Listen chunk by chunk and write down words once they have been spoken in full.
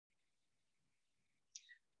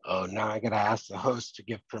Oh, now I gotta ask the host to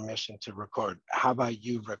give permission to record. How about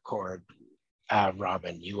you record,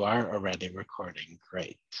 Robin? You are already recording.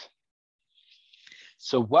 Great.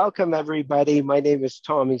 So welcome everybody. My name is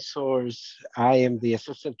Tommy Soares. I am the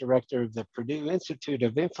Assistant Director of the Purdue Institute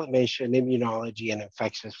of Inflammation, Immunology, and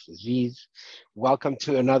Infectious Disease. Welcome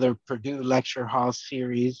to another Purdue Lecture Hall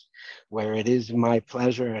series, where it is my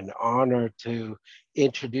pleasure and honor to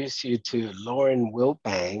introduce you to Lauren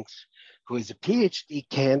Wilbanks, who is a PhD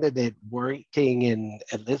candidate working in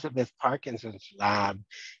Elizabeth Parkinson's lab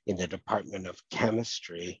in the Department of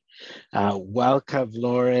Chemistry. Welcome,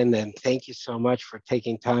 Lauren, and thank you so much for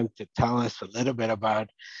taking time to tell us a little bit about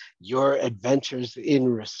your adventures in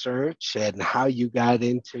research and how you got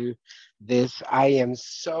into this. I am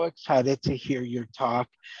so excited to hear your talk,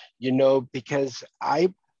 because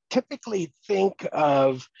I typically think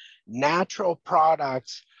of natural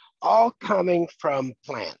products all coming from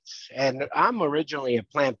plants. And I'm originally a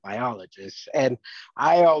plant biologist, and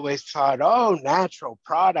I always thought, oh, natural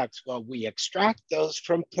products, well, we extract those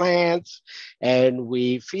from plants and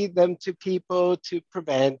we feed them to people to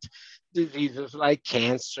prevent diseases like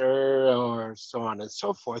cancer or so on and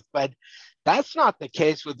so forth. But that's not the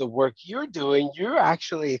case with the work you're doing. You're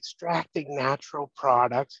actually extracting natural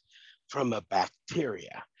products from a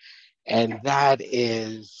bacteria. And that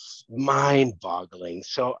is mind-boggling.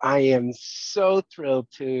 So I am so thrilled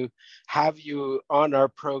to have you on our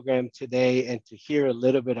program today and to hear a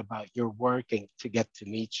little bit about your work and to get to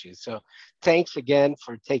meet you. So thanks again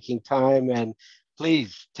for taking time, and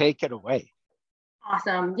please take it away.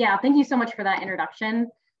 Awesome. Yeah, thank you so much for that introduction.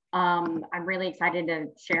 I'm really excited to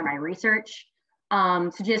share my research. So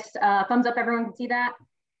just thumbs up, everyone can see that?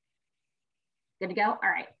 Good to go? All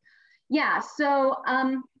right. Yeah, so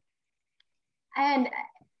and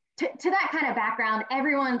to that kind of background,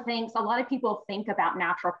 a lot of people think about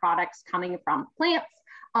natural products coming from plants,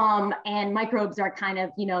 and microbes are kind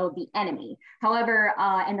of, the enemy. However,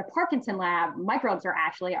 in the Parkinson lab, microbes are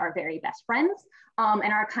actually our very best friends.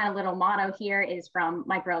 And our kind of little motto here is from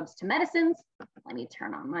microbes to medicines. Let me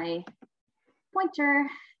turn on my pointer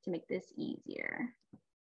to make this easier.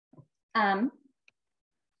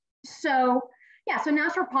 So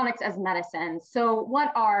natural products as medicine. So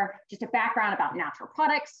what are, just a background about natural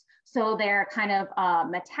products. So they're kind of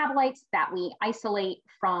metabolites that we isolate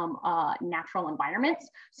from natural environments.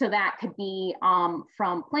 So that could be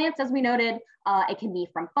from plants, as we noted, it can be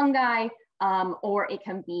from fungi, or it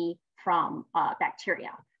can be from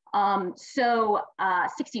bacteria.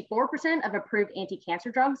 64% of approved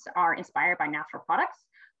anti-cancer drugs are inspired by natural products.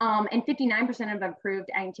 And 59% of approved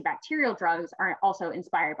antibacterial drugs are also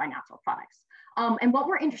inspired by natural products. And what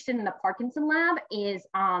we're interested in the Parkinson lab is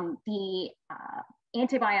the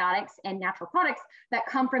antibiotics and natural products that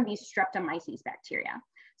come from these Streptomyces bacteria.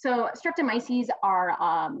 So Streptomyces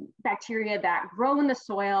are bacteria that grow in the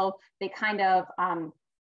soil. They kind of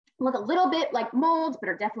look a little bit like molds, but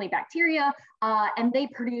are definitely bacteria. And they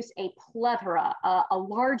produce a plethora, a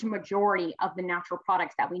large majority of the natural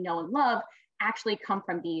products that we know and love actually come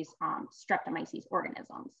from these Streptomyces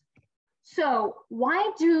organisms. So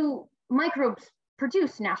why do microbes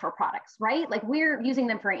produce natural products, right? Like, we're using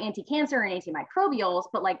them for anti-cancer and antimicrobials,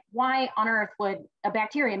 but like, why on earth would a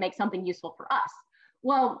bacteria make something useful for us?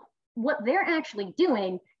 Well, what they're actually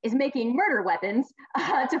doing is making murder weapons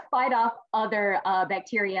to fight off other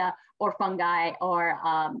bacteria or fungi or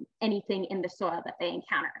anything in the soil that they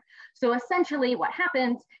encounter. So essentially what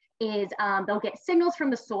happens is they'll get signals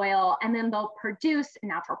from the soil, and then they'll produce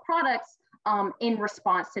natural products in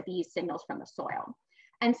response to these signals from the soil.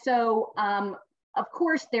 And so, of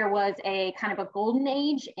course, there was a kind of a golden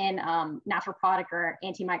age in natural product or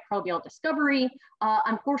antimicrobial discovery.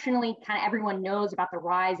 Unfortunately, kind of everyone knows about the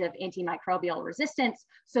rise of antimicrobial resistance.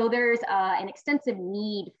 So there's an extensive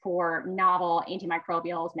need for novel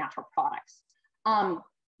antimicrobials, natural products.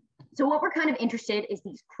 So what we're kind of interested in is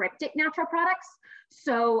these cryptic natural products.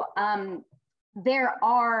 So there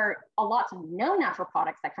are a lot of known natural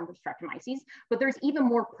products that come from Streptomyces, but there's even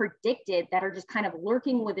more predicted that are just kind of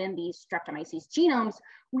lurking within these Streptomyces genomes.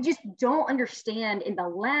 We just don't understand in the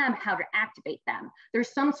lab how to activate them.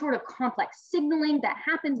 There's some sort of complex signaling that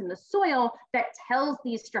happens in the soil that tells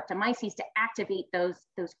these Streptomyces to activate those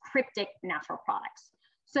cryptic natural products.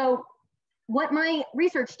 So what my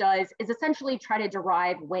research does is essentially try to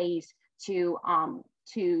derive ways to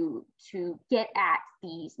get at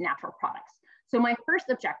these natural products. So my first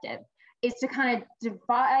objective is to kind of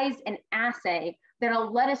devise an assay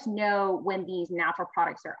that'll let us know when these natural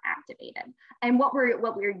products are activated. And what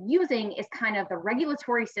we're using is kind of the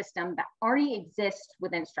regulatory system that already exists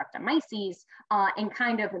within Streptomyces, and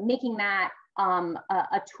kind of making that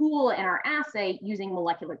a tool in our assay using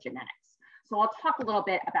molecular genetics. So I'll talk a little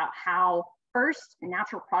bit about how first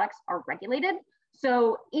natural products are regulated.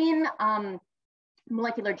 So in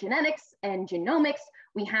molecular genetics and genomics,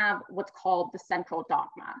 we have what's called the central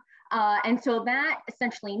dogma. And so that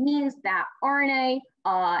essentially means that RNA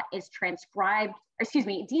is transcribed,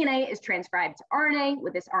 DNA is transcribed to RNA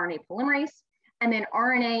with this RNA polymerase, and then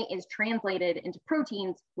RNA is translated into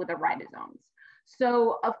proteins with the ribosomes.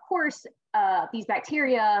 So of course, these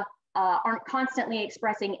bacteria aren't constantly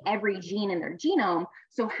expressing every gene in their genome.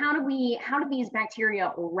 So how do these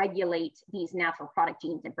bacteria regulate these natural product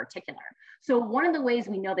genes in particular? So one of the ways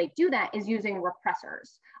we know they do that is using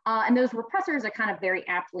repressors. And those repressors are kind of very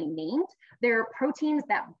aptly named. They're proteins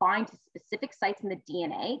that bind to specific sites in the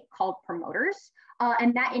DNA called promoters.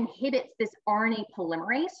 And that inhibits this RNA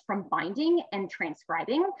polymerase from binding and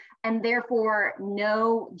transcribing, and therefore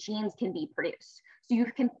no genes can be produced. So you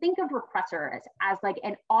can think of repressors as like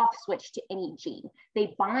an off switch to any gene.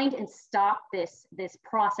 They bind and stop this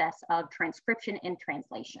process of transcription and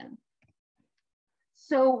translation.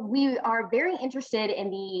 So we are very interested in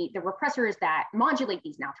the repressors that modulate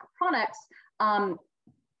these natural products.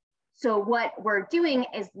 So what we're doing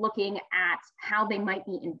is looking at how they might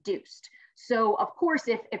be induced. So of course,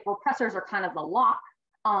 if repressors are kind of the lock,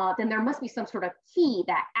 then there must be some sort of key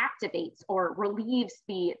that activates or relieves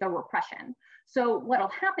the repression. So what'll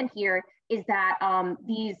happen here is that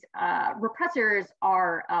these repressors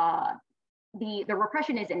are, the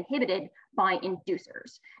repression is inhibited by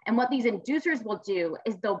inducers. And what these inducers will do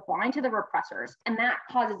is they'll bind to the repressors, and that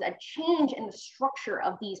causes a change in the structure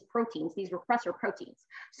of these proteins, these repressor proteins.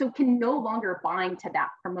 So it can no longer bind to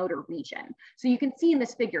that promoter region. So you can see in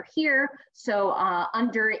this figure here, so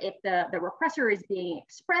if the repressor is being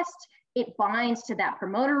expressed, it binds to that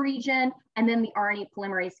promoter region, and then the RNA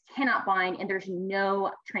polymerase cannot bind, and there's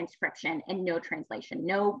no transcription and no translation,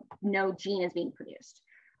 no gene is being produced.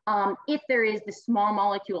 If there is the small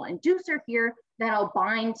molecule inducer here, that'll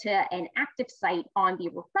bind to an active site on the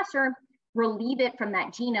repressor, relieve it from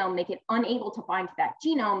that genome, make it unable to bind to that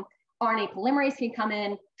genome, RNA polymerase can come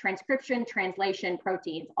in, transcription, translation,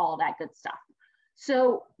 proteins, all of that good stuff.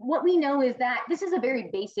 So what we know is that this is a very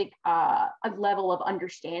basic level of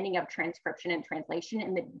understanding of transcription and translation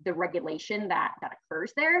and the regulation that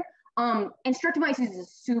occurs there. And Streptomyces is a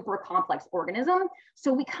super complex organism.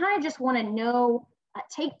 So we kind of just want to know,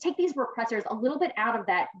 take these repressors a little bit out of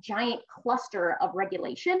that giant cluster of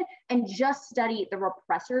regulation and just study the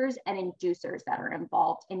repressors and inducers that are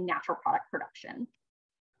involved in natural product production.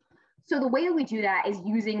 So the way that we do that is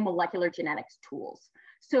using molecular genetics tools.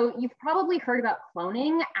 So you've probably heard about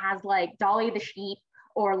cloning as like Dolly the sheep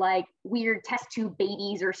or like weird test tube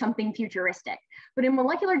babies or something futuristic. But in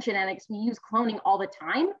molecular genetics, we use cloning all the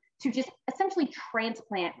time to just essentially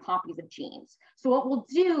transplant copies of genes. So what we'll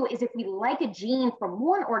do is if we like a gene from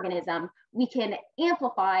one organism, we can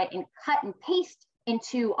amplify and cut and paste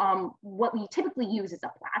into what we typically use as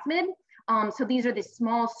a plasmid. So these are the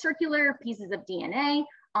small circular pieces of DNA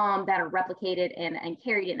that are replicated and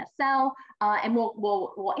carried in a cell. And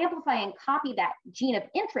we'll amplify and copy that gene of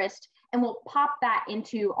interest, and we'll pop that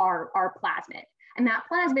into our plasmid. And that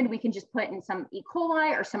plasmid we can just put in some E.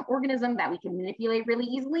 coli or some organism that we can manipulate really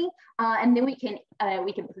easily. And then we can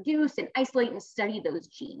produce and isolate and study those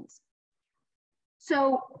genes.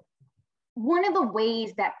 So one of the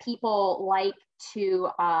ways that people like to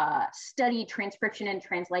study transcription and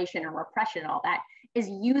translation and repression and all that is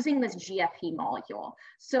using this GFP molecule.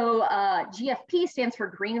 So GFP stands for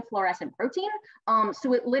green fluorescent protein.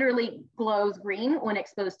 So it literally glows green when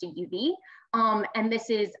exposed to UV. And this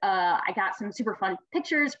is, I got some super fun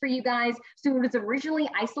pictures for you guys. So it was originally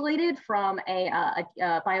isolated from a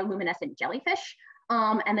bioluminescent jellyfish.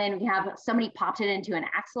 And then we have somebody popped it into an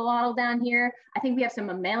axolotl down here. I think we have some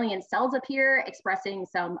mammalian cells up here expressing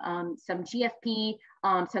some GFP.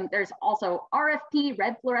 There's also RFP,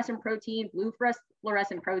 red fluorescent protein, blue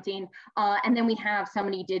fluorescent protein. And then we have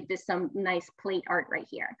somebody did some nice plate art right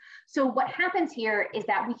here. So what happens here is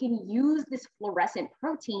that we can use this fluorescent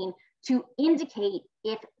protein to indicate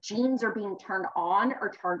if genes are being turned on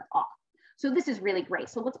or turned off. So this is really great.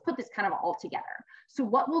 So let's put this kind of all together. So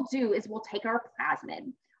what we'll do is we'll take our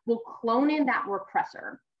plasmid, we'll clone in that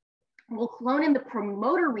repressor, we'll clone in the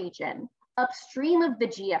promoter region upstream of the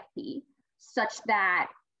GFP such that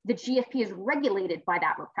the GFP is regulated by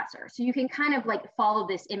that repressor. So you can kind of like follow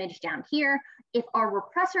this image down here. If our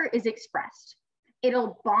repressor is expressed,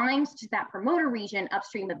 it'll bind to that promoter region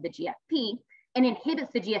upstream of the GFP and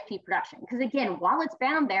inhibits the GFP production. Because again, while it's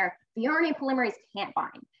bound there, the RNA polymerase can't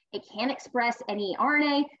bind. It can't express any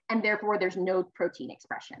RNA, and therefore there's no protein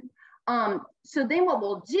expression. So then what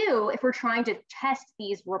we'll do if we're trying to test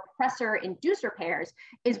these repressor-inducer pairs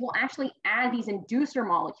is we'll actually add these inducer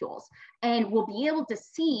molecules, and we'll be able to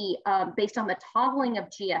see based on the toggling of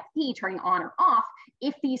GFP turning on or off,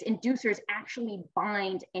 if these inducers actually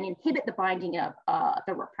bind and inhibit the binding of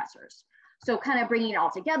the repressors. So kind of bringing it all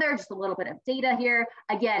together, just a little bit of data here.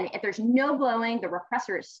 Again, if there's no glowing, the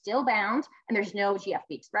repressor is still bound and there's no GFP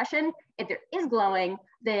expression. If there is glowing,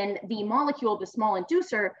 then the molecule, the small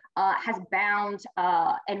inducer, has bound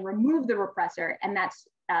and removed the repressor, and that's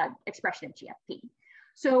expression of GFP.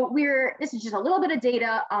 So this is just a little bit of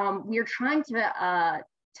data. We're trying to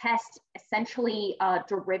test essentially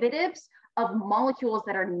derivatives of molecules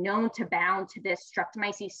that are known to bound to this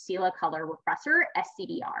Streptomyces sela color repressor,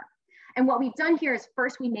 SCDR. And what we've done here is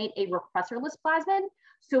first we made a repressorless plasmid,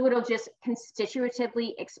 so it'll just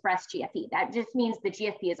constitutively express GFP. That just means the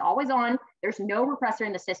GFP is always on, there's no repressor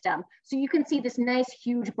in the system. So you can see this nice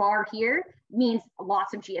huge bar here means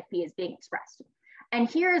lots of GFP is being expressed. And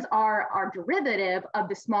here's our derivative of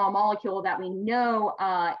the small molecule that we know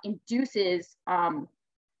induces,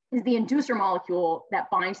 is the inducer molecule that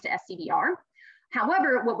binds to SCDR.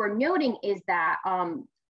 However, what we're noting is that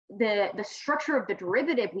the structure of the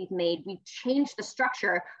derivative we've changed the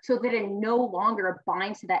structure so that it no longer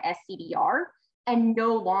binds to that SCDR and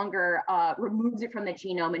no longer removes it from the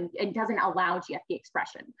genome and doesn't allow GFP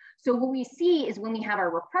expression. So what we see is when we have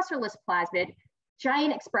our repressorless plasmid,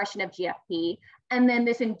 giant expression of GFP, and then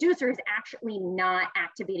this inducer is actually not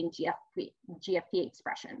activating GFP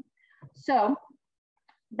expression. So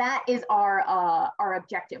that is our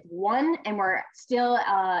objective one, and we're still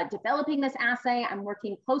developing this assay. I'm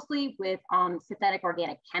working closely with synthetic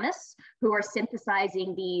organic chemists who are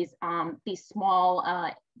synthesizing these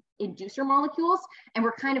small inducer molecules, and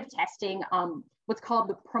we're kind of testing what's called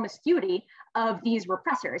the promiscuity of these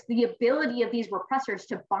repressors, the ability of these repressors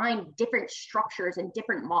to bind different structures and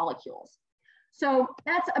different molecules. So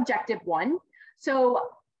that's objective one. So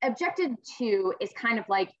objective two is kind of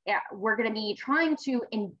like, we're going to be trying to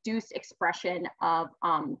induce expression of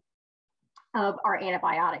our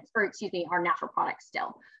antibiotics, or excuse me, our natural products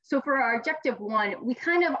still. So for our objective one, we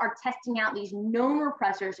kind of are testing out these known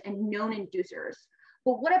repressors and known inducers.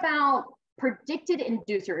 But what about predicted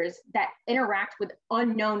inducers that interact with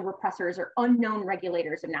unknown repressors or unknown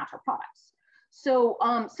regulators of natural products? So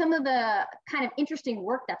some of the kind of interesting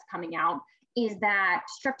work that's coming out is that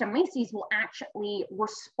Streptomyces will actually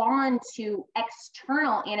respond to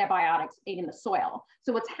external antibiotics in the soil.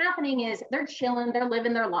 So what's happening is they're chilling, they're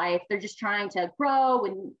living their life, they're just trying to grow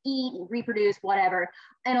and eat and reproduce, whatever.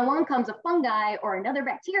 And along comes a fungi or another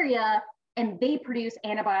bacteria, and they produce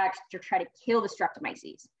antibiotics to try to kill the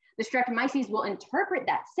Streptomyces. The Streptomyces will interpret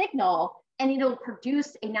that signal and it'll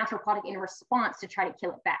produce a natural product in response to try to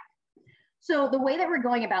kill it back. So the way that we're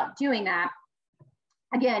going about doing that,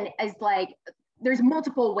 again, is like, there's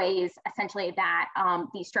multiple ways essentially that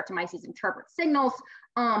these Streptomyces interpret signals,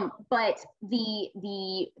 but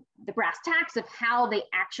the brass tacks of how they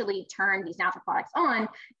actually turn these natural products on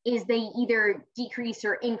is they either decrease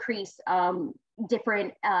or increase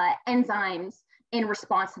different enzymes in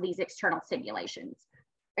response to these external stimulations.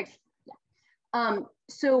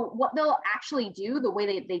 So what they'll actually do, the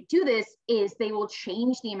way they do this is they will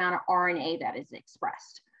change the amount of RNA that is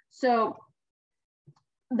expressed. So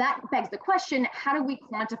that begs the question, how do we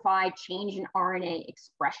quantify change in RNA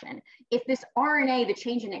expression? If this RNA, the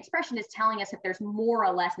change in expression, is telling us if there's more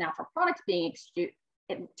or less natural products being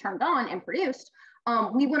turned on and produced,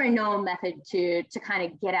 we want to know a method to kind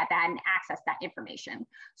of get at that and access that information.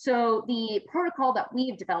 So the protocol that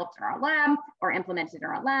we've developed in our lab or implemented in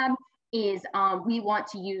our lab is we want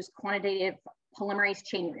to use quantitative polymerase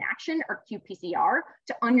chain reaction, or qPCR,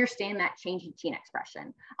 to understand that change in gene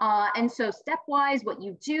expression. And so stepwise, what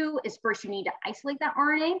you do is first you need to isolate that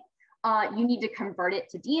RNA, you need to convert it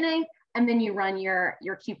to DNA, and then you run your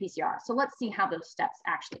qPCR. So let's see how those steps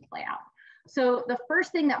actually play out. So the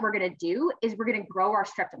first thing that we're gonna do is we're gonna grow our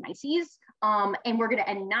Streptomyces, and we're gonna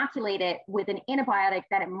inoculate it with an antibiotic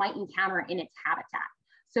that it might encounter in its habitat.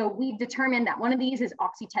 So we've determined that one of these is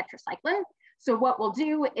oxytetracycline. So what we'll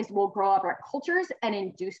do is we'll grow up our cultures and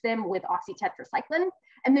induce them with oxytetracycline.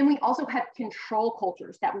 And then we also have control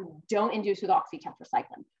cultures that we don't induce with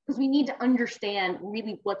oxytetracycline, because we need to understand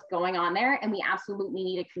really what's going on there. And we absolutely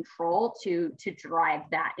need a control to drive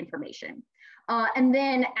that information. And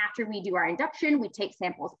then after we do our induction, we take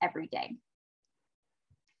samples every day.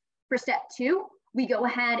 For step two, we go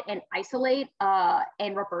ahead and isolate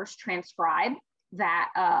and reverse transcribe that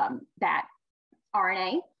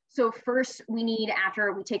RNA. So first we need,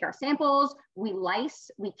 after we take our samples, we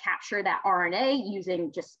lyse, we capture that RNA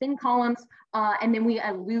using just spin columns, and then we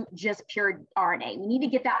elute just pure RNA. We need to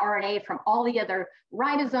get that RNA from all the other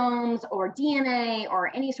ribosomes or DNA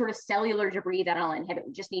or any sort of cellular debris that it'll inhibit.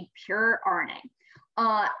 We just need pure RNA.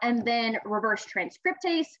 And then reverse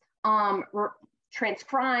transcriptase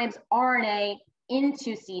transcribes RNA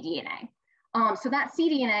into cDNA. So that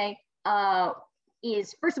cDNA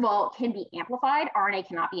is, first of all, can be amplified. RNA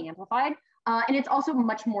cannot be amplified. And it's also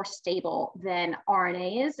much more stable than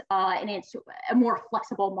RNA is. And it's a more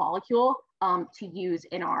flexible molecule to use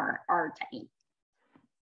in our technique.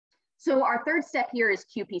 So our third step here is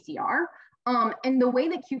qPCR. And the way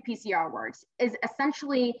that qPCR works is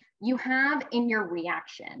essentially you have in your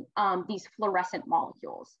reaction these fluorescent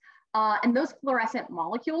molecules. And those fluorescent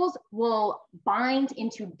molecules will bind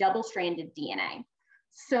into double-stranded DNA.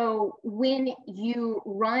 So when you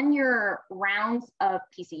run your rounds of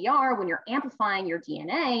PCR, when you're amplifying your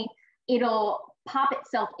DNA, it'll pop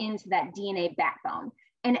itself into that DNA backbone.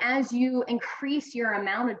 And as you increase your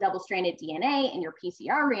amount of double-stranded DNA in your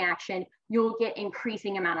PCR reaction, you'll get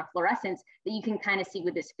increasing amount of fluorescence that you can kind of see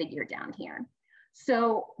with this figure down here.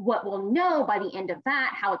 So what we'll know by the end of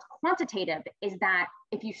that, how it's quantitative, is that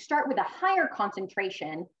if you start with a higher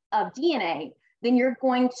concentration of DNA, then you're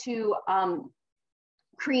going to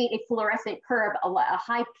create a fluorescent curve, a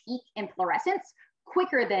high peak in fluorescence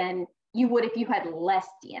quicker than you would if you had less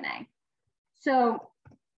DNA. So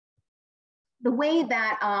the way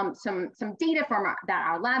that some data from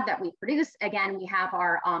our lab that we produce, again, we have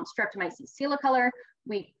our Streptomyces silicolor.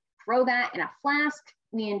 We throw that in a flask.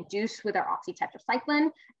 We induce with our oxytetracycline,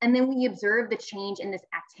 and then we observe the change in this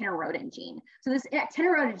actinirodin gene. So this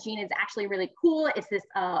actinirodin gene is actually really cool. It's this,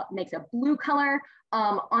 makes a blue color.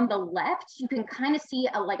 On the left, you can kind of see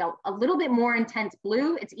a little bit more intense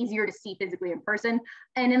blue. It's easier to see physically in person.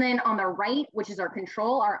 And then on the right, which is our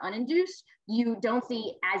control, our uninduced, you don't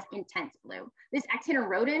see as intense blue. This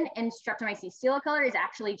actinirodin in Streptomyces silicolor is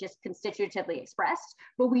actually just constitutively expressed,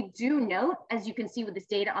 but we do note, as you can see with this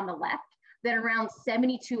data on the left, that around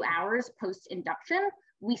 72 hours post-induction,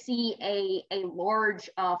 we see a large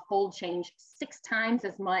fold change, 6 times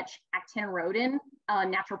as much actinirodin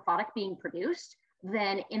natural product being produced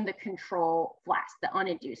than in the control flask, the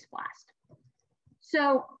uninduced flask.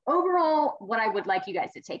 So overall, what I would like you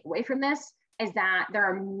guys to take away from this is that there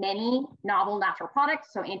are many novel natural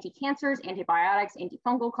products, so anticancers, antibiotics,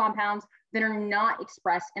 antifungal compounds that are not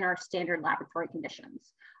expressed in our standard laboratory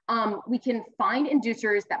conditions. We can find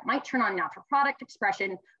inducers that might turn on natural product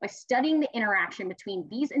expression by studying the interaction between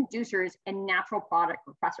these inducers and natural product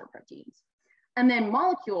repressor proteins. And then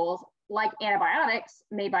molecules like antibiotics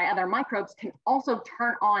made by other microbes can also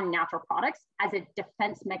turn on natural products as a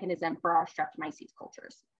defense mechanism for our Streptomyces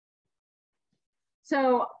cultures.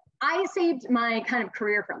 So I saved my kind of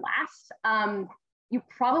career for last. You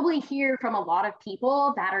probably hear from a lot of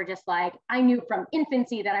people that are just like, I knew from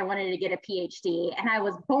infancy that I wanted to get a PhD and I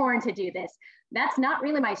was born to do this. That's not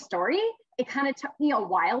really my story. It kind of took me a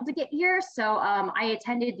while to get here. So I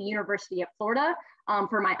attended the University of Florida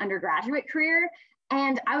for my undergraduate career.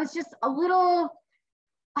 And I was just a little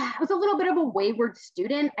bit of a wayward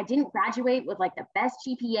student. I didn't graduate with like the best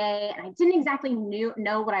GPA, and I didn't exactly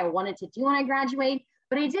know what I wanted to do when I graduate.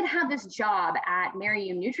 But I did have this job at Mary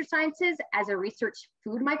NutriSciences as a research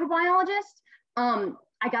food microbiologist.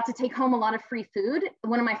 I got to take home a lot of free food.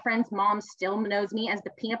 One of my friend's moms still knows me as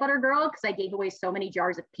the peanut butter girl because I gave away so many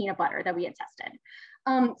jars of peanut butter that we had tested.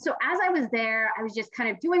 So as I was there, I was just kind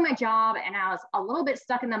of doing my job and I was a little bit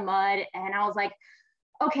stuck in the mud, and I was like,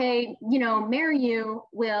 okay, you know, MaryU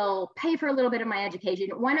will pay for a little bit of my education.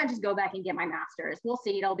 Why not just go back and get my master's? We'll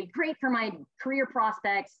see, it'll be great for my career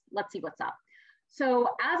prospects. Let's see what's up. So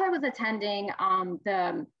as I was attending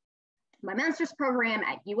my master's program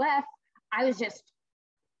at UF, I was just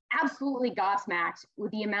absolutely gobsmacked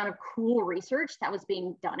with the amount of cool research that was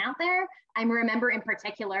being done out there. I remember in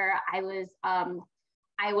particular, I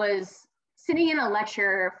was sitting in a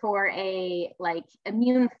lecture for a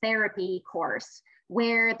immune therapy course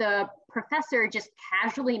where the professor just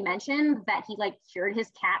casually mentioned that he cured his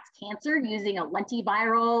cat's cancer using a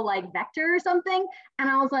lentiviral vector or something. And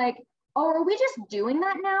I was like, oh, are we just doing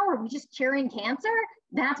that now? Are we just curing cancer?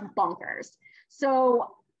 That's bonkers.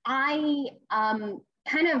 So I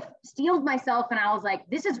kind of steeled myself and I was like,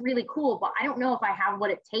 this is really cool, but I don't know if I have what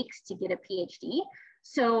it takes to get a PhD.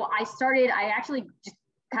 So I actually just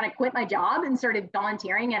kind of quit my job and started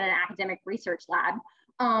volunteering at an academic research lab.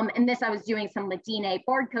 And this, I was doing some DNA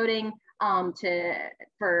board coding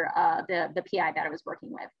for the PI that I was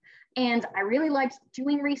working with. And I really liked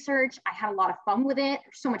doing research. I had a lot of fun with it.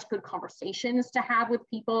 There's so much good conversations to have with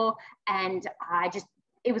people. And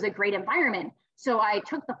it was a great environment. So I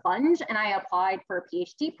took the plunge and I applied for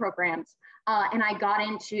PhD programs. And I got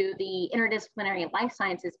into the Interdisciplinary Life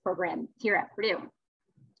Sciences program here at Purdue.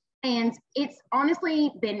 And it's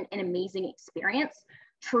honestly been an amazing experience.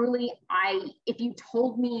 Truly, if you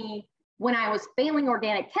told me when I was failing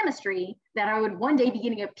organic chemistry that I would one day be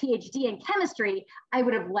getting a PhD in chemistry, I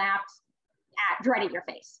would have laughed right at your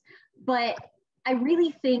face. But I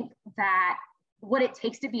really think that what it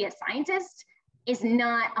takes to be a scientist is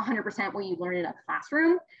not 100% what you learn in a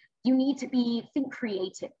classroom. You need to think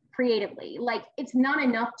creatively. Like, it's not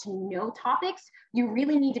enough to know topics. You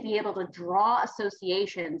really need to be able to draw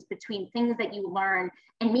associations between things that you learn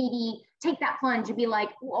and maybe take that plunge and be like,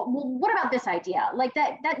 well, what about this idea? Like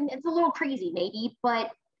that it's a little crazy maybe,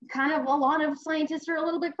 but kind of a lot of scientists are a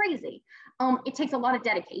little bit crazy. It takes a lot of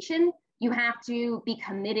dedication. You have to be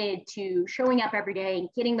committed to showing up every day and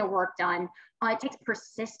getting the work done. It takes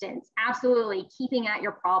persistence, absolutely, keeping at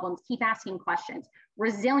your problems, keep asking questions.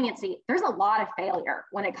 Resiliency, there's a lot of failure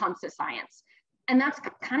when it comes to science. And that's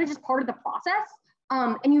kind of just part of the process.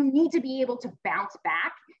 And you need to be able to bounce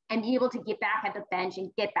back and be able to get back at the bench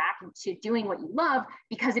and get back into doing what you love,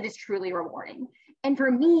 because it is truly rewarding. And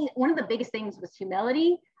for me, one of the biggest things was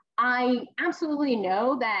humility. I absolutely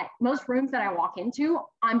know that most rooms that I walk into,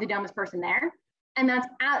 I'm the dumbest person there. And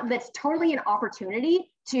that's totally an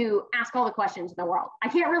opportunity to ask all the questions in the world. I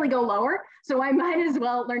can't really go lower, so I might as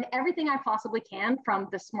well learn everything I possibly can from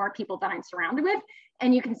the smart people that I'm surrounded with.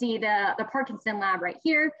 And you can see the Parkinson lab right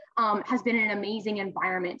here has been an amazing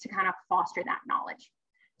environment to kind of foster that knowledge.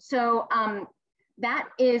 So that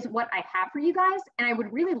is what I have for you guys. And I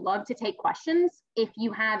would really love to take questions if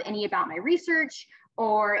you have any about my research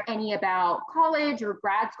or any about college or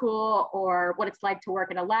grad school or what it's like to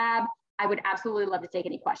work in a lab. I would absolutely love to take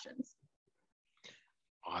any questions.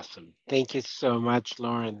 Awesome. Thank you so much,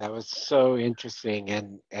 Lauren. That was so interesting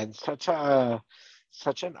and such an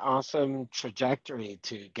awesome trajectory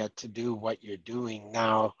to get to do what you're doing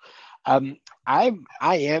now. I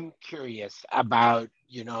am curious about,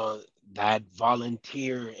 that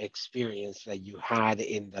volunteer experience that you had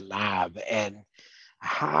in the lab, and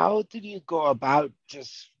how did you go about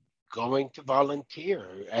just going to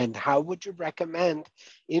volunteer, and how would you recommend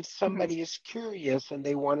if somebody is curious and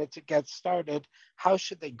they wanted to get started, how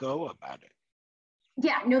should they go about it?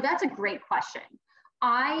 Yeah, no, that's a great question.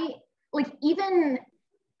 I kind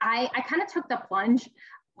of took the plunge.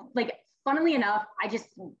 Like, funnily enough, I just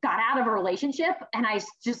got out of a relationship and I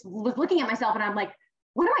just was looking at myself and I'm like,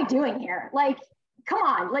 what am I doing here? Like, come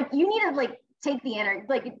on, like, you need to take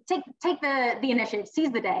the initiative,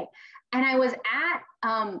 seize the day. And I was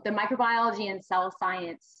at the microbiology and cell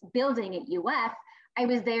science building at UF. I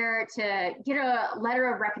was there to get a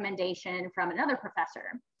letter of recommendation from another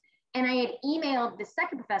professor. And I had emailed the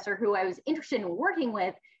second professor who I was interested in working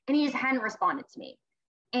with, and he just hadn't responded to me.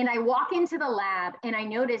 And I walk into the lab and I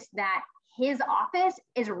noticed that his office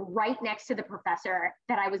is right next to the professor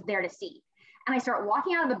that I was there to see. And I start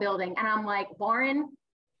walking out of the building and I'm like, Lauren,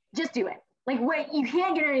 just do it. Like, wait, you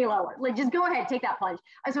can't get any lower. Like, just go ahead, take that plunge.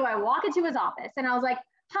 And so I walk into his office and I was like,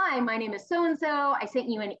 hi, my name is so-and-so. I sent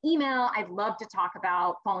you an email. I'd love to talk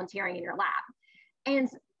about volunteering in your lab. And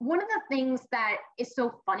one of the things that is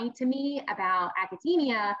so funny to me about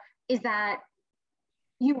academia is that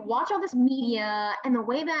you watch all this media and the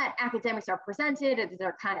way that academics are presented,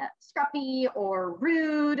 they're kind of scruffy or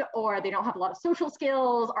rude, or they don't have a lot of social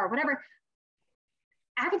skills or whatever.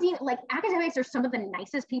 Academics are some of the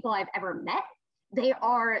nicest people I've ever met. They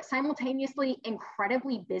are simultaneously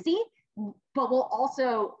incredibly busy, but will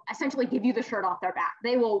also essentially give you the shirt off their back.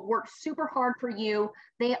 They will work super hard for you.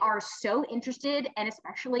 They are so interested, and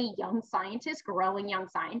especially young scientists, growing young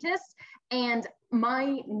scientists. And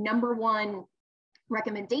my number one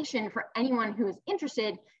recommendation for anyone who is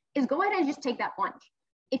interested is go ahead and just take that plunge.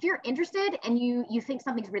 If you're interested and you think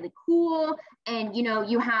something's really cool and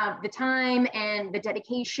you have the time and the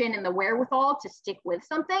dedication and the wherewithal to stick with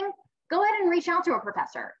something, go ahead and reach out to a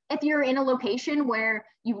professor. If you're in a location where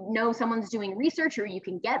someone's doing research or you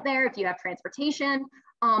can get there, if you have transportation,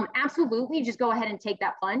 absolutely just go ahead and take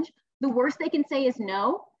that plunge. The worst they can say is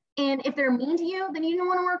no. And if they're mean to you, then you don't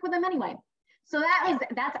want to work with them anyway. So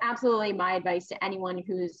that's absolutely my advice to anyone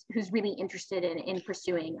who's really interested in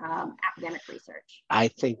pursuing academic research. I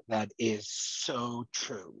think that is so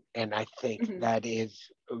true. And I think that is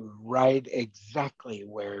right exactly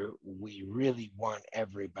where we really want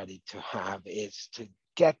everybody to have, is to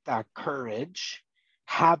get that courage,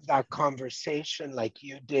 have that conversation like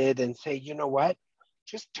you did and say, you know what,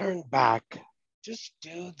 just turn back just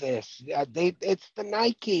do this. It's the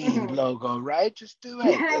Nike Mhm. logo, right? Just do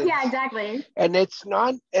it. Yeah, yeah, exactly. And it's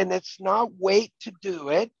not wait to do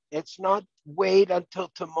it. It's not wait until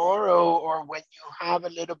tomorrow or when you have a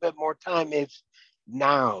little bit more time. It's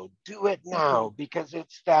now. Do it now, Mhm. because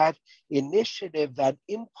it's that initiative, that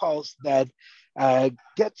impulse that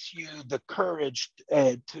gets you the courage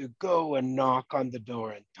to go and knock on the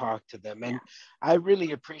door and talk to them. And Yeah, I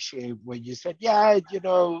really appreciate what you said. Yeah,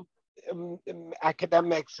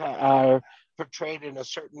 academics are portrayed in a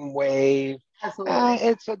certain way. absolutely.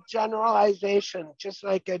 It's a generalization, just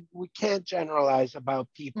like we can't generalize about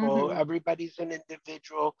people. Hmm. Everybody's an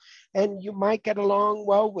individual, and you might get along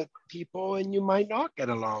well with people, and you might not get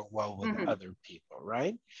along well with Hmm. other people,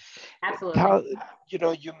 right? Absolutely.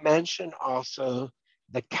 Tell, you mentioned also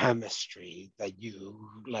the chemistry that you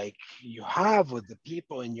have with the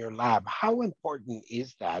people in your lab. How important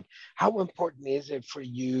is that? How important is it for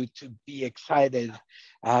you to be excited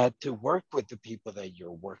to work with the people that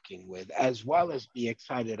you're working with, as well as be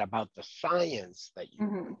excited about the science that you're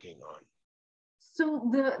Hmm. working on?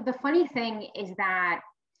 So the funny thing is that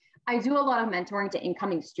I do a lot of mentoring to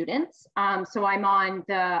incoming students. So I'm on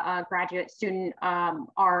the graduate student,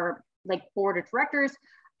 our like board of directors.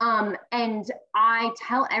 And I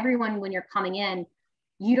tell everyone when you're coming in,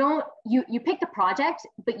 you pick the project,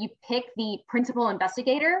 but you pick the principal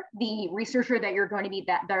investigator, the researcher that you're going to be,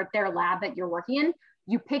 that their lab that you're working in,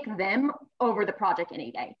 you pick them over the project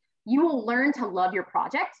any day. You will learn to love your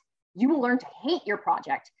project. You will learn to hate your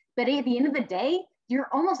project. But at the end of the day, you're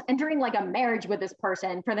almost entering like a marriage with this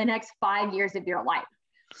person for the next 5 years of your life.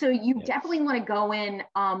 So you Yes. definitely want to go in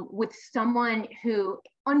with someone who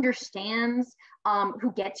understands,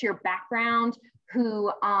 who gets your background,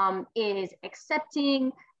 who is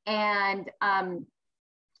accepting, and um,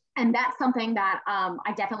 and that's something that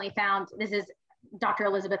I definitely found. This is Dr.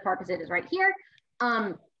 Elizabeth Parkinson is right here.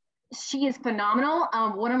 Um, she is phenomenal.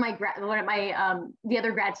 The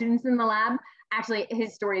other grad students in the lab, actually,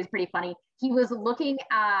 his story is pretty funny. He was looking,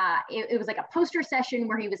 it was like a poster session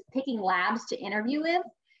where he was picking labs to interview with,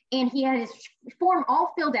 and he had his form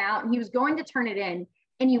all filled out, and he was going to turn it in,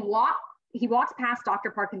 and he walks past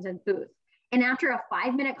Dr. Parkinson's booth, and after a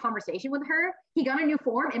 5-minute conversation with her, he got a new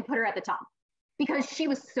form and put her at the top because she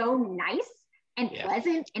was so nice and Yes.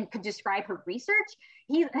 pleasant and could describe her research.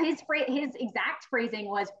 His exact phrasing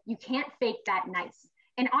was, "You can't fake that nice."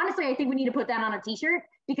 And honestly, I think we need to put that on a T-shirt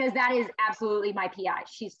because that is absolutely my PI.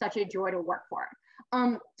 She's such a joy to work for.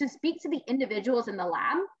 To speak to the individuals in the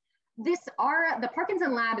lab, the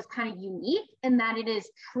Parkinson lab is kind of unique in that it is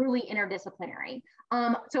truly interdisciplinary.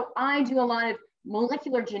 So I do a lot of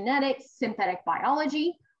molecular genetics, synthetic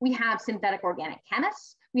biology. We have synthetic organic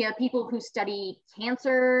chemists. We have people who study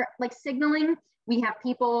cancer like signaling. We have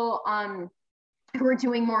people who are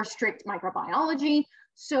doing more strict microbiology.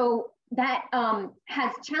 So that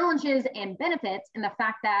has challenges and benefits in the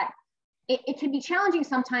fact that it can be challenging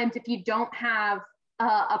sometimes if you don't have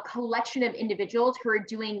a collection of individuals who are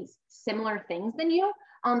doing similar things than you.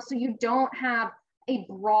 So you don't have a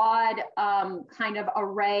broad kind of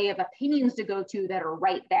array of opinions to go to that are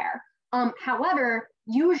right there. However,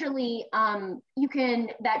 usually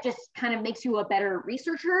that just kind of makes you a better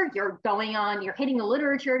researcher. You're hitting the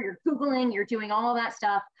literature, you're Googling, you're doing all that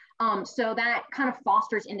stuff. So that kind of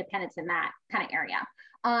fosters independence in that kind of area.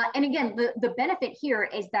 And again, the benefit here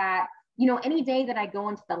is that, any day that I go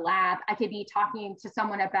into the lab, I could be talking to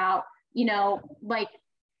someone about, like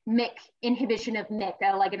MYC, inhibition of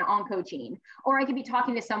MYC, like an oncogene, or I could be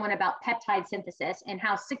talking to someone about peptide synthesis and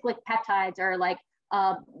how cyclic peptides are like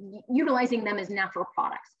utilizing them as natural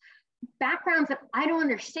products. Backgrounds that I don't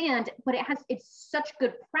understand, but it's such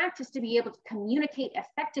good practice to be able to communicate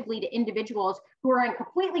effectively to individuals who are on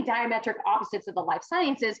completely diametric opposites of the life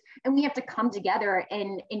sciences, and we have to come together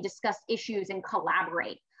and discuss issues and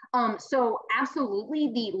collaborate. So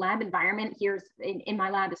absolutely, the lab environment here in my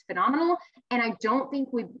lab is phenomenal, and I don't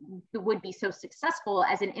think we would be so successful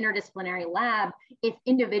as an interdisciplinary lab if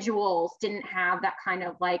individuals didn't have that kind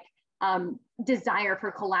of like desire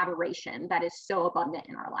for collaboration that is so abundant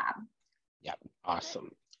in our lab. Yeah, awesome.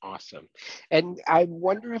 Awesome. And I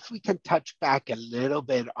wonder if we can touch back a little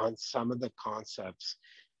bit on some of the concepts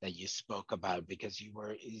that you spoke about, because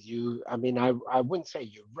I wouldn't say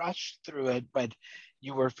you rushed through it, but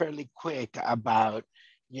you were fairly quick about,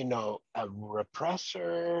 a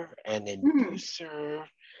repressor, an inducer,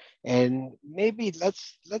 and maybe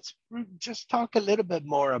let's just talk a little bit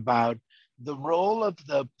more about the role of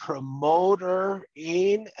the promoter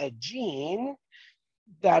in a gene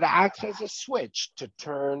that acts as a switch to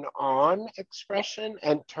turn on expression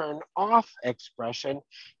and turn off expression.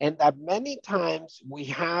 And that many times we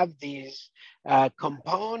have these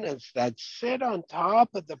components that sit on top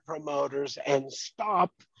of the promoters and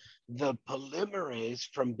stop the polymerase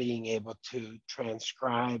from being able to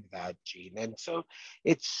transcribe that gene. And so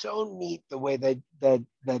it's so neat the way that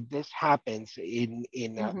this happens in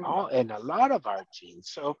a lot of our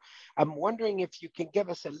genes. So I'm wondering if you can give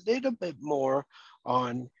us a little bit more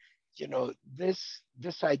on, you know, this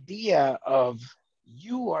idea of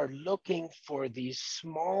you are looking for these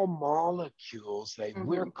small molecules that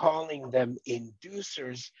we're calling them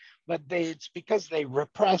inducers, but it's because they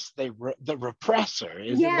repress the repressor,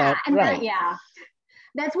 isn't that right?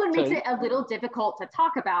 That's what makes it a little difficult to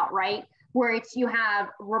talk about, right? Where it's you have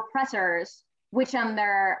repressors, which on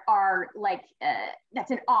there are like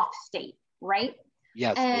that's an off state, right?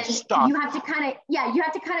 Yes, and you have to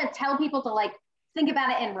kind of tell people to like think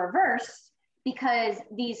about it in reverse, because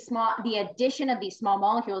the addition of these small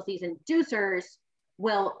molecules, these inducers,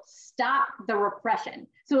 will stop the repression.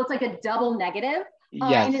 So it's like a double negative.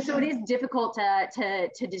 Yes. And so it is difficult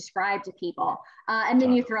to describe to people. And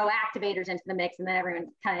then you throw activators into the mix and then everyone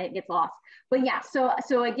kind of gets lost. But yeah,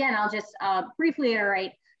 so again, I'll just briefly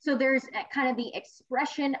iterate. So there's kind of the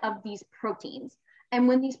expression of these proteins. And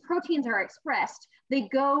when these proteins are expressed, they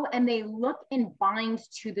go and they look and bind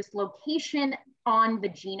to this location on the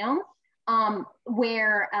genome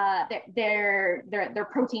where their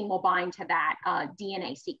protein will bind to that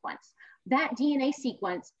DNA sequence. That DNA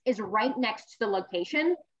sequence is right next to the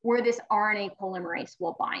location where this RNA polymerase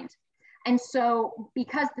will bind. And so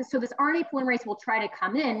this RNA polymerase will try to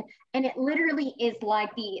come in, and it literally is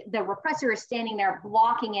like the repressor is standing there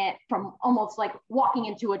blocking it from almost like walking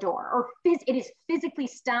into a door, or it is physically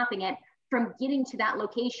stopping it from getting to that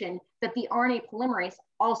location that the RNA polymerase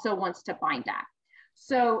also wants to bind at.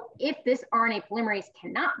 So if this RNA polymerase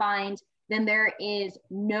cannot bind, then there is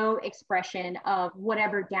no expression of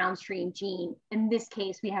whatever downstream gene. In this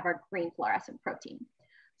case, we have our green fluorescent protein.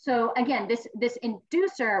 So again, this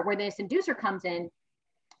inducer, where this inducer comes in,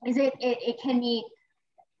 is it can be,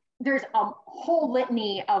 there's a whole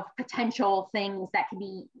litany of potential things that can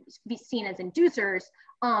be seen as inducers.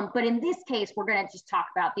 But in this case, we're gonna just talk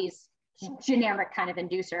about these generic kind of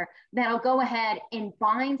inducer that'll go ahead and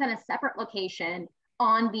binds on a separate location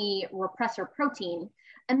on the repressor protein.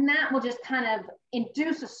 And that will just kind of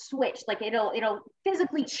induce a switch, like it'll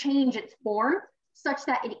physically change its form such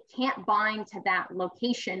that it can't bind to that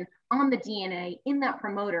location on the DNA in that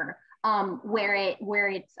promoter where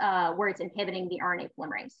it's inhibiting the RNA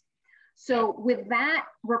polymerase. So with that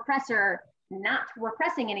repressor not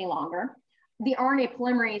repressing any longer, the RNA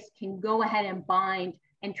polymerase can go ahead and bind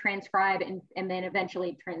and transcribe, and then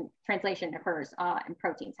eventually translation occurs and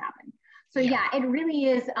proteins happen. So yeah, it really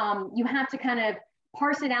is, you have to kind of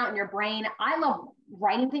parse it out in your brain. I love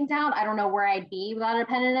writing things out. I don't know where I'd be without a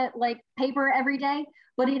pen and like paper every day,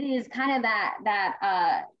 but it is kind of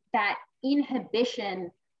that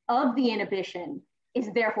inhibition of the inhibition is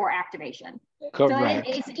therefore activation. Correct.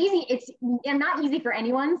 So it's easy. It's not easy for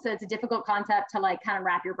anyone. So it's a difficult concept to like kind of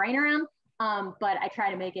wrap your brain around. But I try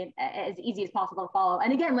to make it as easy as possible to follow.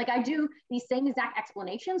 And again, like I do these same exact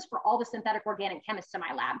explanations for all the synthetic organic chemists in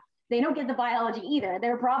my lab. They don't get the biology either.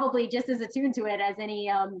 They're probably just as attuned to it as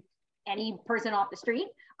any person off the street.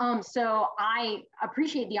 So I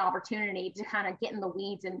appreciate the opportunity to kind of get in the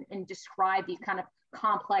weeds and describe these kind of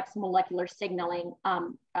complex molecular signaling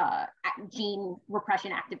gene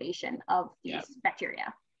repression activation of these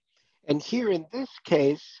bacteria. And here in this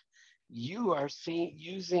case, you are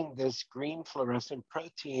using this green fluorescent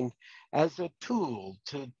protein as a tool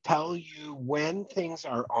to tell you when things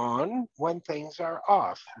are on, when things are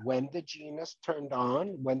off, when the gene is turned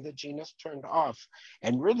on, when the gene is turned off.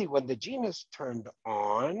 And really when the gene is turned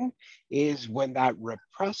on is when that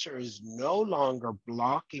repressor is no longer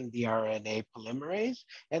blocking the RNA polymerase,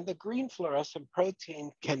 and the green fluorescent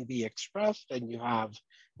protein can be expressed, and you have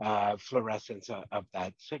fluorescence of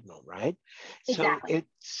that signal, right? Exactly. So it's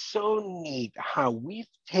so neat how we've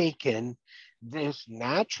taken this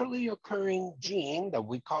naturally occurring gene that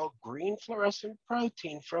we call green fluorescent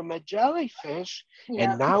protein from a jellyfish,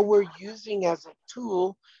 and now we're using as a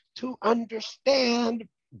tool to understand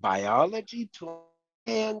biology, to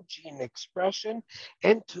understand gene expression,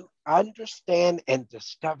 and to understand and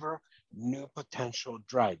discover new potential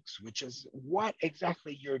drugs, which is what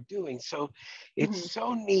exactly you're doing. So it's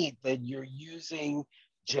so neat that you're using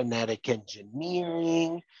genetic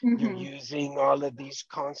engineering. Mm-hmm. You're using all of these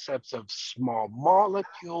concepts of small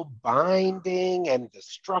molecule binding and the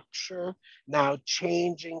structure now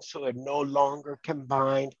changing so it no longer can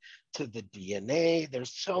bind to the DNA.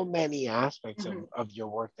 There's so many aspects of your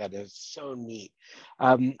work that is so neat.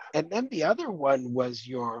 And then the other one was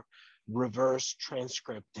your reverse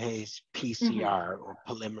transcriptase PCR or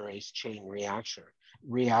polymerase chain reaction.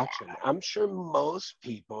 I'm sure most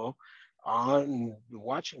people on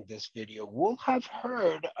watching this video will have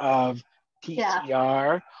heard of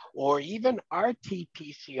PCR or even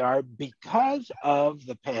RT-PCR because of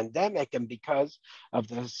the pandemic and because of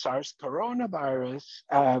the SARS coronavirus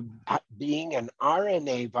being an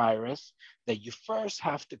RNA virus that you first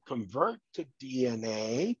have to convert to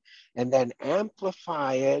DNA and then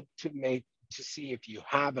amplify it to see if you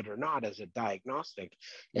have it or not as a diagnostic.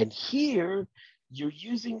 And here, you're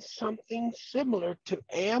using something similar to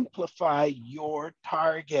amplify your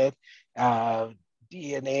target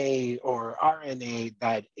DNA or RNA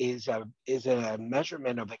that is a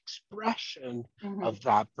measurement of expression of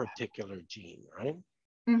that particular gene, right?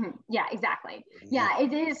 Yeah, exactly. Yeah,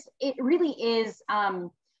 it is. It really is.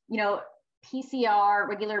 You know, PCR,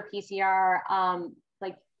 regular PCR,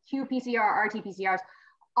 like qPCR, RT-PCRs,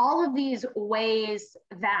 all of these ways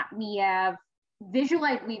that we have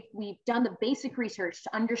visualized, we've done the basic research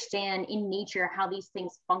to understand in nature how these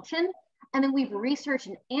things function. And then we've researched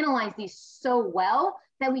and analyzed these so well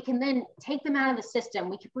that we can then take them out of the system.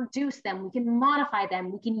 We can produce them, we can modify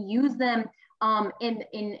them, we can use them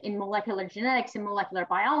in molecular genetics and molecular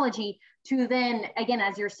biology to then, again,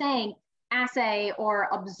 as you're saying, assay or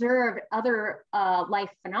observe other life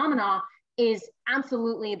phenomena is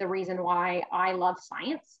absolutely the reason why I love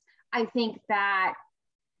science. I think that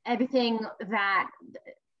everything that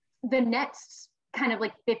the next kind of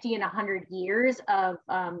like 50 and 100 years of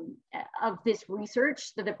this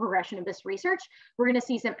research, the progression of this research, we're going to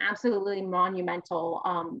see some absolutely monumental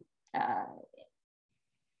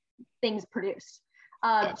things produced,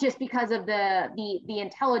 just because of the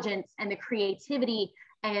intelligence and the creativity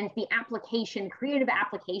and the creative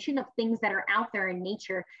application of things that are out there in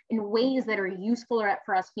nature in ways that are useful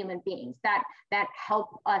for us human beings, that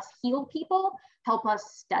help us heal people, help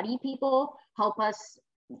us study people, help us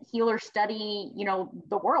heal or study, you know,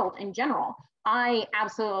 the world in general. I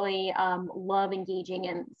absolutely love engaging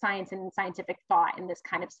in science and scientific thought in this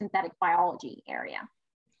kind of synthetic biology area.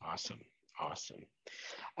 Awesome.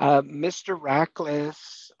 Mr.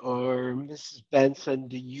 Rackless or Mrs. Benson,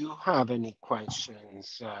 do you have any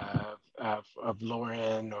questions of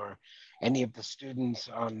Lauren or any of the students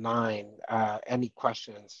online? Any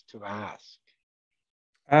questions to ask?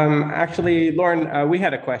 Actually, Lauren, we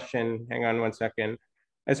had a question. Hang on one second.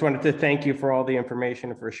 I just wanted to thank you for all the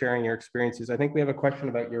information, for sharing your experiences. I think we have a question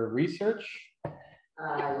about your research.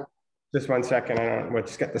 Just one second. We'll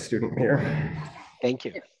just get the student here. Thank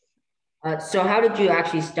you. So how did you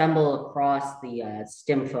actually stumble across the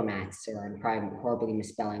Streptomyces, or I'm probably horribly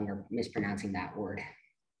misspelling or mispronouncing that word?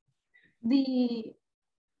 Can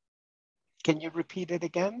you repeat it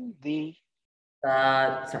again?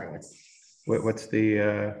 Sorry, what's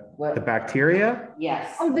the bacteria?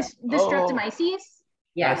 Yes. Oh, the Streptomyces?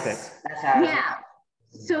 Yes. That's how. Yeah.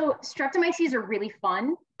 So Streptomyces are really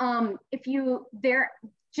fun. They're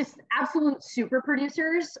just absolute super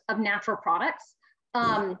producers of natural products.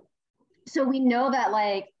 So we know that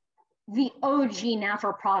like the OG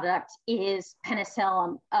natural product is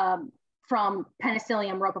penicillin from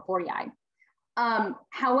Penicillium roquefortii.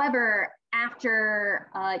 However,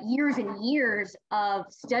 after years and years of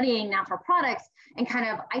studying natural products and kind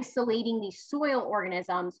of isolating these soil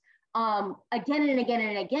organisms, again and again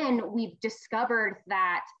and again, we've discovered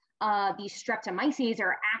that these Streptomyces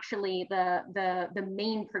are actually the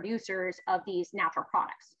main producers of these natural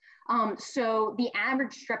products. So the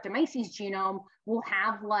average Streptomyces genome will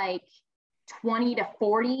have like 20 to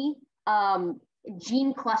 40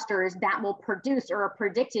 gene clusters that will produce or are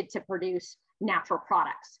predicted to produce natural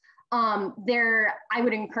products. I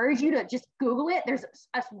would encourage you to just Google it. There's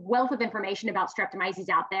a wealth of information about Streptomyces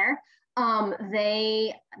out there.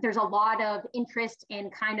 There's a lot of interest in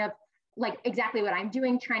kind of like exactly what I'm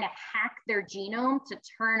doing, trying to hack their genome to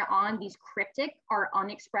turn on these cryptic or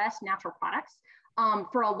unexpressed natural products.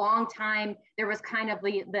 For a long time, there was kind of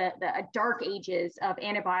the dark ages of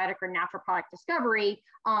antibiotic or natural product discovery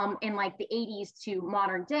in like the 80s to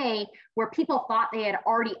modern day, where people thought they had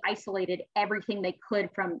already isolated everything they could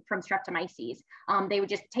from Streptomyces. They would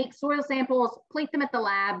just take soil samples, plate them at the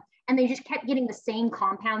lab, and they just kept getting the same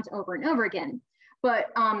compounds over and over again.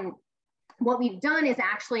 But what we've done is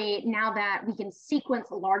actually, now that we can sequence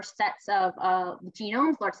large sets of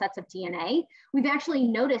genomes, large sets of DNA, we've actually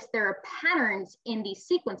noticed there are patterns in these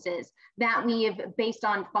sequences that we've, based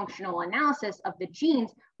on functional analysis of the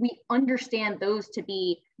genes, we understand those to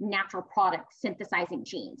be natural product synthesizing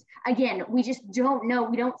genes. Again, we just don't know,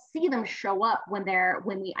 we don't see them show up when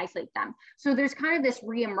we isolate them. So there's kind of this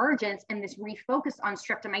reemergence and this refocus on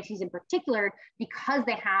Streptomyces in particular, because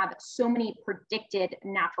they have so many predicted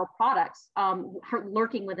natural products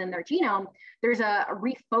lurking within their genome. There's a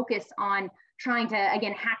refocus on trying to,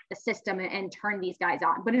 again, hack the system and turn these guys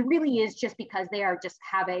on. But it really is just because they are just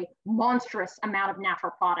have a monstrous amount of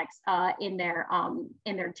natural products in their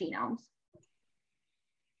genomes.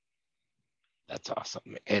 That's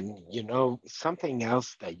awesome. And you know, something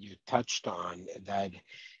else that you touched on that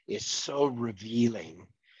is so revealing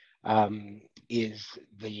is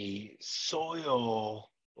the soil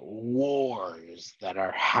wars that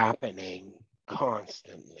are happening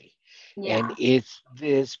constantly. Yeah. And it's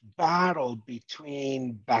this battle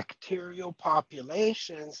between bacterial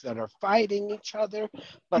populations that are fighting each other,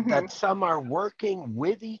 but that some are working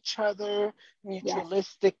with each other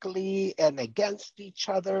mutualistically and against each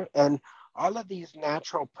other. And all of these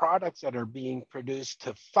natural products that are being produced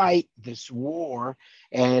to fight this war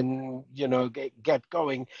and, you know, get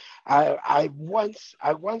going. I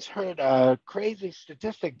once heard a crazy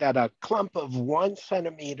statistic that a clump of 1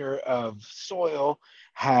 centimeter of soil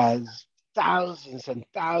has thousands and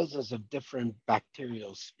thousands of different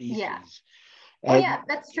bacterial species. Yeah. And yeah,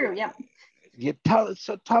 that's true. Yep. You tell us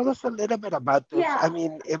a little bit about this. Yeah. I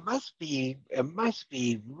mean, it must be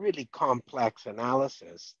really complex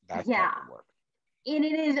analysis, that kind of work. And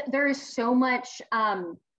it is, there is so much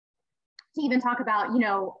to even talk about, you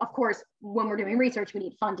know, of course, when we're doing research, we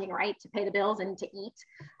need funding, right, to pay the bills and to eat.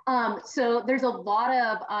 So there's a lot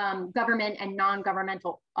of government and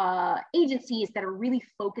non-governmental agencies that are really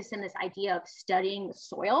focused in this idea of studying the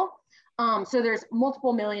soil. So there's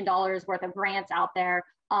multiple $1 million worth of grants out there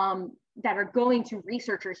that are going to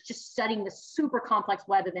researchers just studying the super complex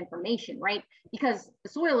web of information, right? Because the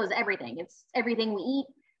soil is everything. It's everything we eat,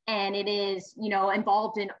 and it is, you know,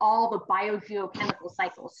 involved in all the biogeochemical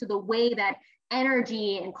cycles. So the way that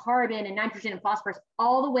energy and carbon and nitrogen and phosphorus,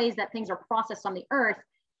 all the ways that things are processed on the earth,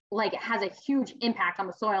 like, it has a huge impact on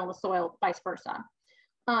the soil vice versa.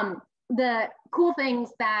 The cool things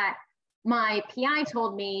that my PI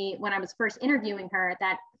told me when I was first interviewing her,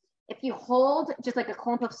 that if you hold just like a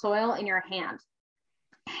clump of soil in your hand,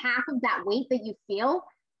 half of that weight that you feel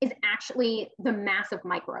is actually the mass of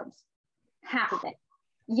microbes, half of it.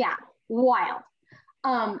 Yeah, wild.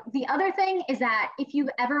 The other thing is that if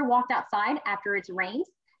you've ever walked outside after it's rained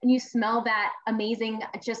and you smell that amazing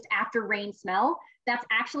just after rain smell, that's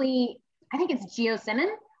actually, I think it's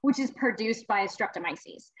geosmin, which is produced by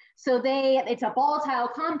Streptomyces. So it's a volatile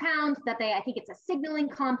compound that I think it's a signaling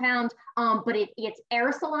compound, but it's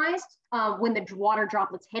aerosolized when the water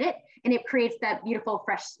droplets hit it, and it creates that beautiful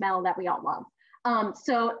fresh smell that we all love.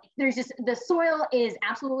 So there's just, the soil is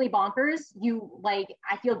absolutely bonkers.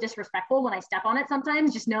 I feel disrespectful when I step on it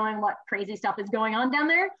sometimes, just knowing what crazy stuff is going on down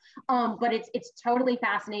there. But it's totally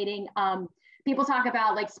fascinating. People talk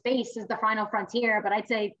about like space is the final frontier, but I'd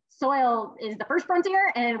say soil is the first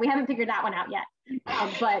frontier, and we haven't figured that one out yet.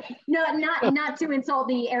 But no, not to insult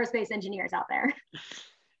the aerospace engineers out there.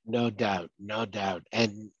 No doubt, no doubt.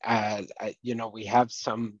 And you know, we have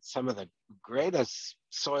some of the greatest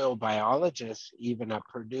soil biologists, even at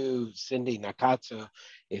Purdue. Cindy Nakatsu,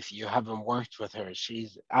 if you haven't worked with her,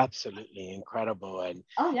 she's absolutely incredible, and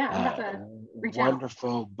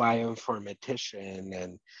wonderful bioinformatician,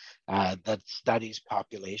 and that studies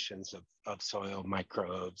populations of soil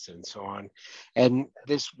microbes and so on. And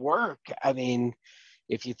this work, I mean,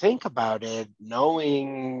 if you think about it,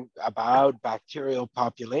 knowing about bacterial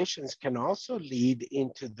populations can also lead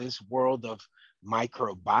into this world of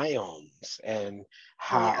microbiomes, and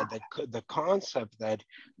how the concept that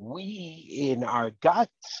we, in our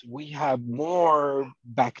guts, we have more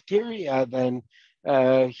bacteria than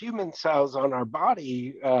human cells on our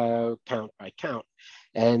body, count by count.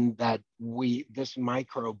 And that this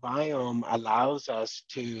microbiome allows us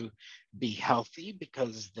to be healthy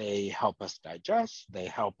because they help us digest, they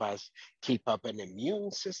help us keep up an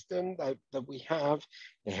immune system that we have,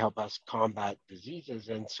 they help us combat diseases.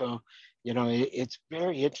 And so, you know, it's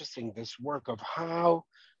very interesting, this work of how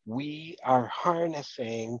we are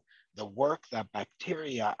harnessing the work that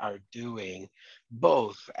bacteria are doing,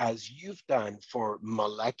 both as you've done for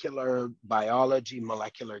molecular biology,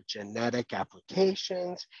 molecular genetic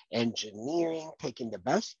applications, engineering, taking the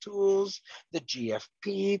best tools, the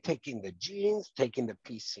GFP, taking the genes, taking the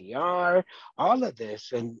PCR, all of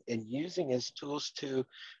this, and using as tools to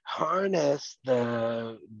harness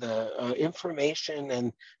the information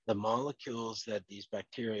and the molecules that these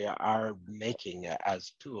bacteria are making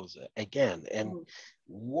as tools again. And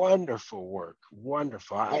wonderful work,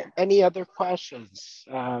 wonderful. Any other questions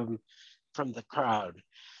from the crowd?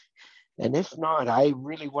 And if not, I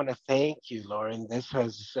really want to thank you, Lauren. This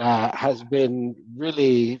has been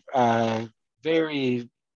really very,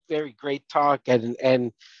 very great talk,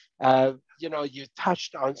 and you know, you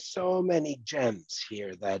touched on so many gems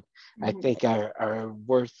here that I think are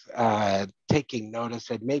worth taking notice,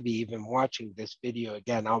 and maybe even watching this video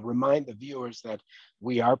again. I'll remind the viewers that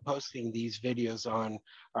we are posting these videos on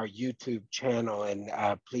our YouTube channel, and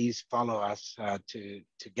please follow us to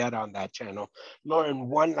get on that channel. Lauren,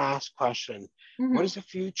 one last question. What does the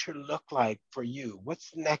future look like for you? What's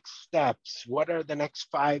the next steps? What are the next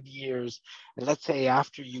 5 years? And let's say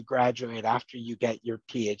after you graduate, after you get your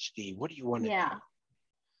PhD, what do you want to do?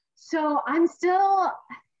 So I'm still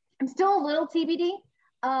a little TBD.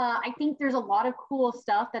 I think there's a lot of cool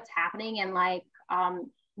stuff that's happening in like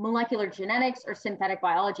molecular genetics or synthetic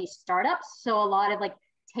biology startups. So a lot of like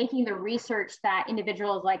taking the research that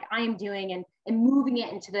individuals like I am doing and moving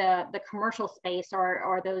it into the commercial space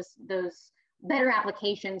or those better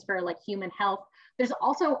applications for like human health. There's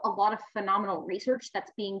also a lot of phenomenal research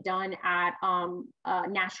that's being done at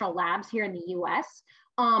national labs here in the US.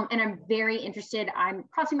 And I'm very interested, I'm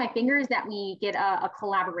crossing my fingers that we get a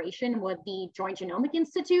collaboration with the Joint Genomic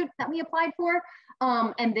Institute that we applied for.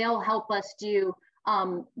 And they'll help us do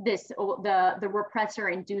the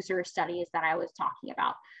repressor inducer studies that I was talking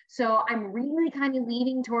about. So I'm really kind of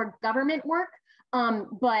leaning toward government work.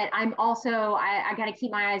 But I'm also, I got to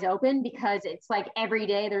keep my eyes open because it's like every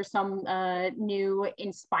day there's some new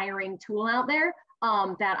inspiring tool out there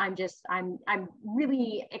that I'm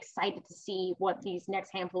really excited to see what these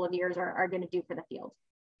next handful of years are going to do for the field.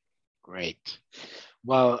 Great.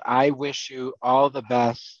 Well, I wish you all the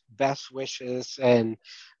best wishes, and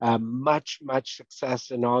much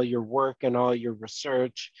success in all your work and all your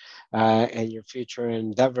research and your future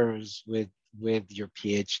endeavors with your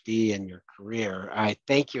PhD and your career. I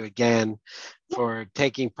thank you again for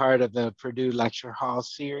taking part of the Purdue Lecture Hall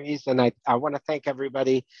series. And I want to thank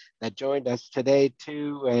everybody that joined us today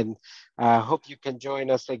too. And hope you can join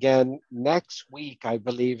us again next week, I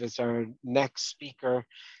believe is our next speaker.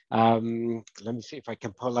 Let me see if I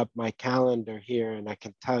can pull up my calendar here and I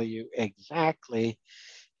can tell you exactly.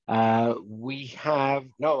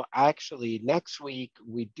 Next week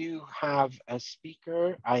we do have a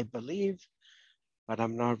speaker, I believe, but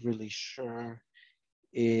I'm not really sure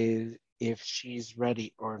if she's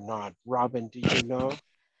ready or not. Robin, do you know?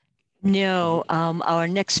 No, our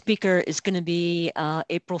next speaker is going to be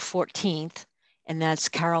April 14th, and that's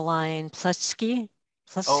Caroline Plesky.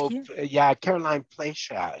 Oh, yeah, Caroline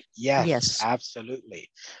Plesky. Yes, absolutely.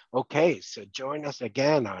 Okay, so join us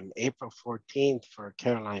again on April 14th for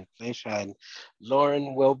Caroline Plesky. And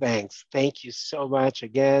Lauren Wilbanks, thank you so much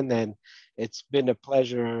again. And it's been a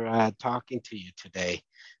pleasure talking to you today.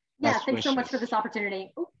 Yeah, thanks so much for this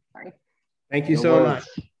opportunity. Oh, sorry. Thank you so much.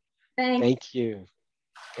 Thanks. Thank you.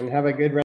 And have a good rest.